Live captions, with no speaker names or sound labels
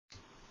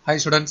Hi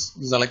students,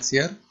 this is Alex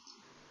here.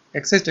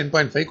 Exercise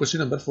 10.5 question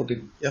number 14.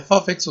 F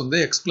of x வந்து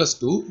x plus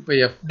 2. இப்போ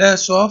f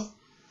dash of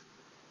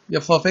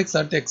f of x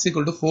at x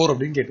equal to 4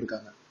 அப்படின்னு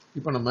கேட்டிருக்காங்க.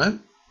 இப்போ நம்ம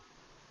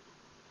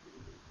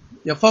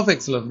f of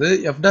x ல இருந்து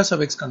f dash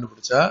of x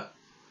கண்டுபிடிச்சா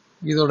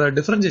இதோட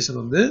differentiation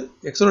வந்து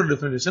x ஓட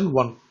differentiation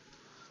 1.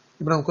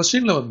 இப்போ நம்ம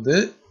questionல வந்து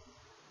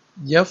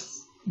f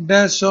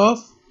dash of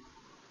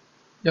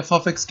f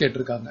of x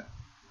கேட்டிருக்காங்க.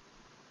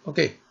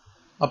 ஓகே,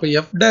 அப்போ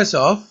f dash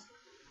of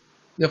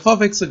f of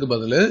x க்கு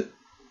பதிலு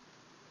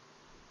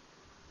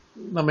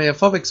நம்ம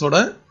f of x ஓட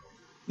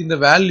இந்த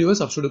வேல்யூவை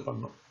சப்ஸ்டிட்யூட்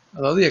பண்ணணும்.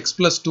 அதாவது x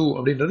plus 2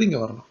 அப்படின்றது இங்க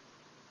வரணும்.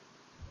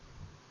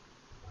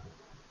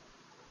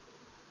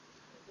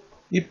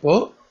 இப்போ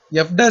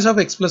f dash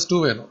of x plus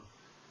 2 வேணும்.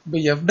 இப்போ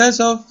f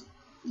dash of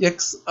x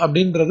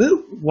அப்படின்றது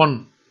 1.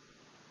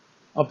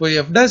 அப்போ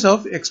f dash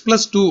of x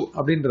plus 2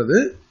 அப்படின்றது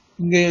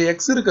இங்க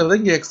x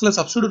இருக்கிறத இங்க x ல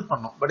சப்ஸ்டிட்யூட்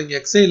பண்ணணும். பட் இங்க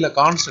x இல்ல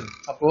கான்ஸ்டன்ட்.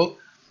 அப்போ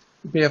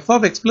இப்போ f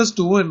of x plus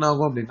 2 என்ன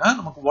ஆகும் அப்படின்னா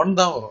நமக்கு 1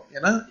 தான் வரும்.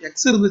 ஏன்னா x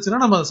இருந்துச்சுன்னா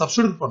நம்ம அதை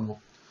சப்ஸ்டிட்யூட்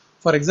பண்ணுவோம்.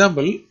 ஃபார்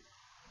எக்ஸாம்பிள்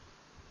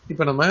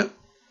இப்போ நம்ம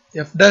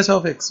f dash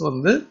of x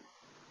வந்து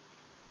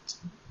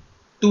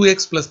 2x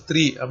plus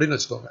 3 அப்படின்னு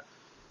வச்சுக்கோங்க.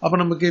 அப்போ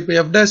நமக்கு இப்போ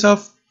f dash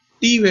of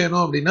t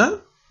வேணும் அப்படின்னா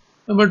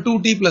நம்ம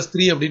 2t plus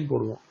 3 அப்படின்னு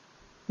போடுவோம்.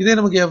 இதே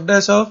நமக்கு f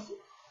dash of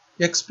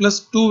x plus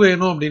 2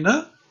 வேணும் அப்படின்னா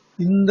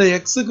இந்த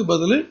xக்கு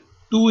பதில்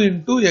 2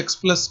 into x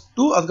plus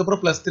 2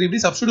 அதுக்கப்புறம் plus 3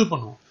 இப்படி சப்ஸ்டிட்யூட்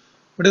பண்ணுவோம்.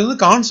 பட் இது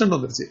வந்து கான்ஸ்டன்ட்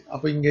வந்துருச்சு.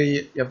 அப்போ இங்க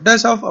f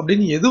dash of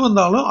அப்படின்னு எது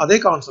வந்தாலும் அதே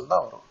கான்ஸ்டன்ட்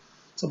தான் வரும்.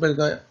 ஸோ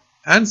இப்போ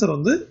ஆன்சர்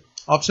வந்து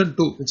ஆப்ஷன்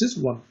 2 which is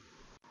 1.